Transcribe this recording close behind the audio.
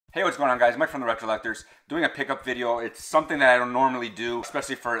Hey, what's going on, guys? Mike from the Retrollectors doing a pickup video. It's something that I don't normally do,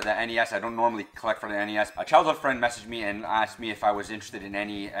 especially for the NES. I don't normally collect for the NES. A childhood friend messaged me and asked me if I was interested in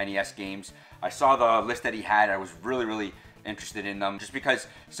any NES games. I saw the list that he had. I was really interested in them just because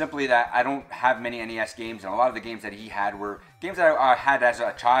simply that I don't have many NES games, and a lot of the games that he had were games that I had as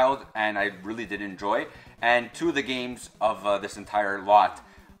a child and I really did enjoy. And two of the games of this entire lot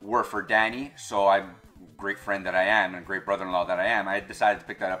were for Danny, so I'm great friend that I am and great brother-in-law that I am, I decided to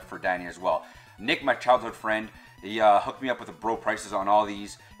pick that up for Danny as well. Nick, my childhood friend, he hooked me up with the bro prices on all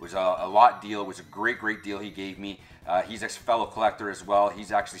these. It was a lot deal. It was a great deal he gave me. He's a fellow collector as well.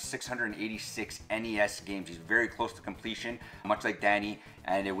 He's actually 686 NES games. He's very close to completion, much like Danny,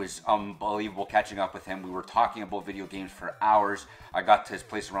 and it was unbelievable catching up with him. We were talking about video games for hours. I got to his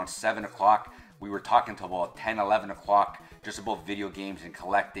place around 7 o'clock. We were talking till about 10, 11 o'clock just about video games and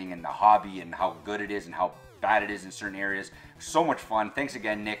collecting and the hobby and how good it is and how bad it is in certain areas. So much fun. Thanks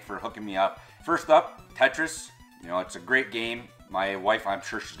again, Nick, for hooking me up. First up, Tetris. You know, it's a great game. My wife, I'm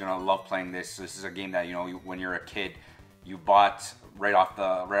sure she's gonna love playing this. This is a game that, you know, when you're a kid, you bought right off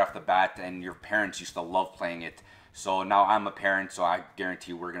the bat, and your parents used to love playing it. So now I'm a parent, so I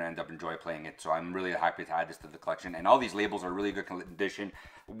guarantee we're going to end up enjoying playing it. So I'm really happy to add this to the collection. And all these labels are really good condition.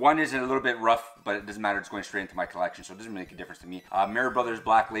 One is a little bit rough, but it doesn't matter. It's going straight into my collection, so it doesn't make a difference to me. Mario Brothers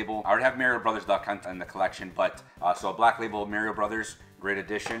Black Label. I already have Mario Brothers Duck Hunt in the collection, but so a Black Label Mario Brothers, great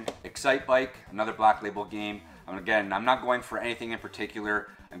addition. Excite Bike, another Black Label game. And again, I'm not going for anything in particular.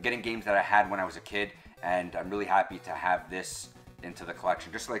 I'm getting games that I had when I was a kid, and I'm really happy to have this into the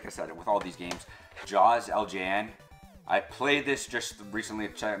collection. Just like I said, with all these games. Jaws LJN. I played this just recently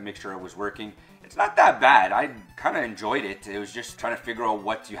to make sure it was working. It's not that bad. I kind of enjoyed it. It was just trying to figure out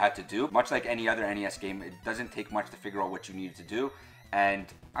what you had to do. Much like any other NES game, it doesn't take much to figure out what you needed to do, and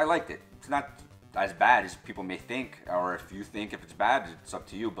I liked it. It's not as bad as people may think, or if you think if it's bad, it's up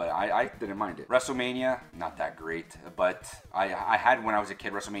to you, but I didn't mind it. WrestleMania, not that great, but I had when I was a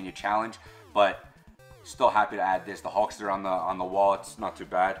kid WrestleMania Challenge, but still happy to add this. The Hulkster on the wall, it's not too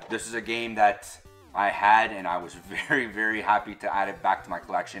bad. This is a game that I had, and I was very happy to add it back to my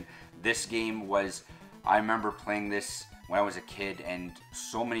collection. This game was, I remember playing this when I was a kid, and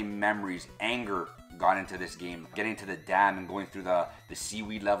so many memories, anger got into this game. Getting to the dam and going through the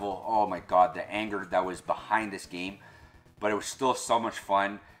seaweed level, oh my god, the anger that was behind this game. But it was still so much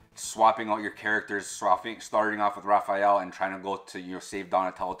fun. Swapping out your characters, starting off with Raphael and trying to go to, you know, save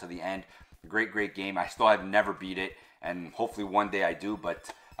Donatello to the end. Great game. I still have never beat it, and hopefully one day I do,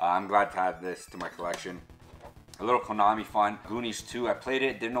 but I'm glad to add this to my collection. A little Konami fun. Goonies 2, I played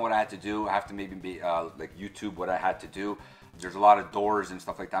it, didn't know what I had to do. I have to maybe be, like YouTube what I had to do. There's a lot of doors and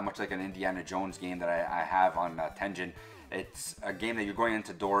stuff like that, much like an Indiana Jones game that I have on Tengen. It's a game that you're going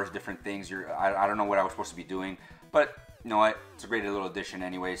into doors, different things. I don't know what I was supposed to be doing, but you know what? It's a great little addition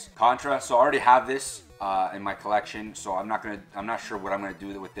anyways. Contra, so I already have this in my collection, so I'm not sure what I'm gonna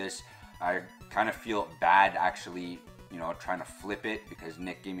do with this. I kind of feel bad actually, you know, trying to flip it because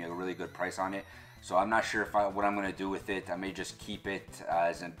Nick gave me a really good price on it. So I'm not sure what I'm going to do with it. I may just keep it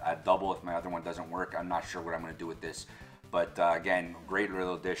as a double if my other one doesn't work. I'm not sure what I'm going to do with this. But again, great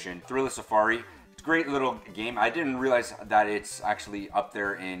little addition. Thriller Safari. It's a great little game. I didn't realize that it's actually up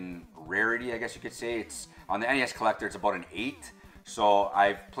there in rarity, I guess you could say. It's on the NES Collector, it's about an 8. So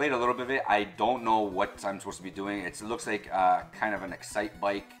I've played a little bit of it. I don't know what I'm supposed to be doing. It looks like kind of an Excite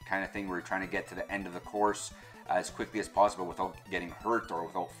Bike kind of thing where you're trying to get to the end of the course as quickly as possible without getting hurt or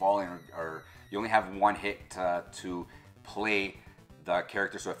without falling, or you only have one hit to play the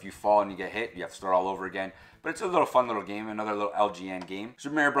character. So if you fall and you get hit, you have to start all over again. But it's a little fun little game, another little LGN game.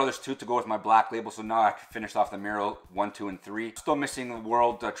 Super Mario Brothers 2 to go with my Black Label. So now I finished off the Mario 1, 2, and 3. Still missing the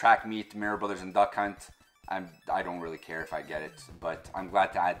World Track Meet, Mario Brothers and Duck Hunt. I don't really care if I get it, but I'm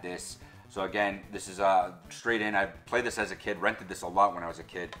glad to add this. So again, this is straight in. I played this as a kid, rented this a lot when I was a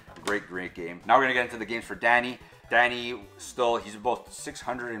kid. Great game. Now we're gonna get into the games for Danny. Danny, he's about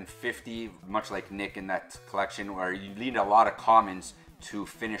 650, much like Nick in that collection, where you need a lot of commons to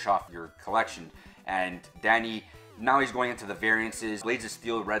finish off your collection. And Danny, now he's going into the variances. Blades of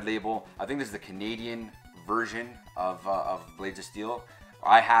Steel Red Label. I think this is the Canadian version of Blades of Steel.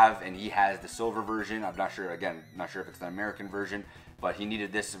 I have, and he has the silver version. I'm not sure, again, not sure if it's the American version, but he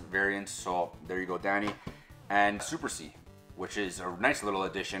needed this variant, so there you go, Danny. And Super C, which is a nice little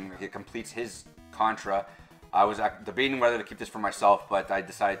addition. It completes his Contra. I was debating whether to keep this for myself, but I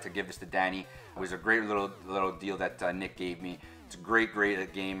decided to give this to Danny. It was a great little deal that Nick gave me. It's a great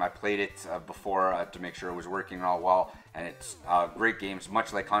game. I played it before to make sure it was working all well, and it's great games.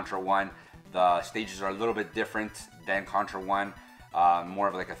 Much like Contra 1, the stages are a little bit different than Contra 1. more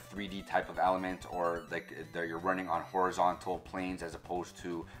of like a 3D type of element, or like you're running on horizontal planes as opposed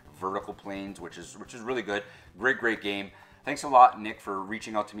to vertical planes, which is really good. Great game. Thanks a lot, Nick, for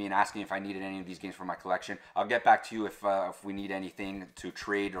reaching out to me and asking if I needed any of these games for my collection. I'll get back to you if we need anything to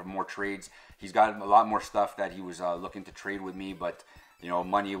trade or more trades. He's got a lot more stuff that he was looking to trade with me, but you know,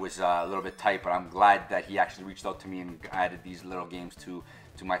 money was a little bit tight. But I'm glad that he actually reached out to me and added these little games to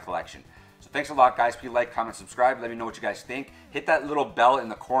my collection. So thanks a lot, guys. Please like, comment, subscribe. Let me know what you guys think. Hit that little bell in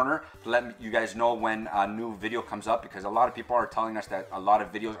the corner to let you guys know when a new video comes up, because a lot of people are telling us that a lot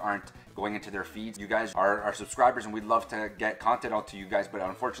of videos aren't going into their feeds. You guys are our subscribers, and we'd love to get content out to you guys, but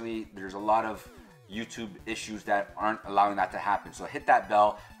unfortunately, there's a lot of YouTube issues that aren't allowing that to happen. So hit that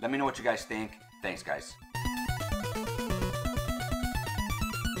bell. Let me know what you guys think. Thanks, guys.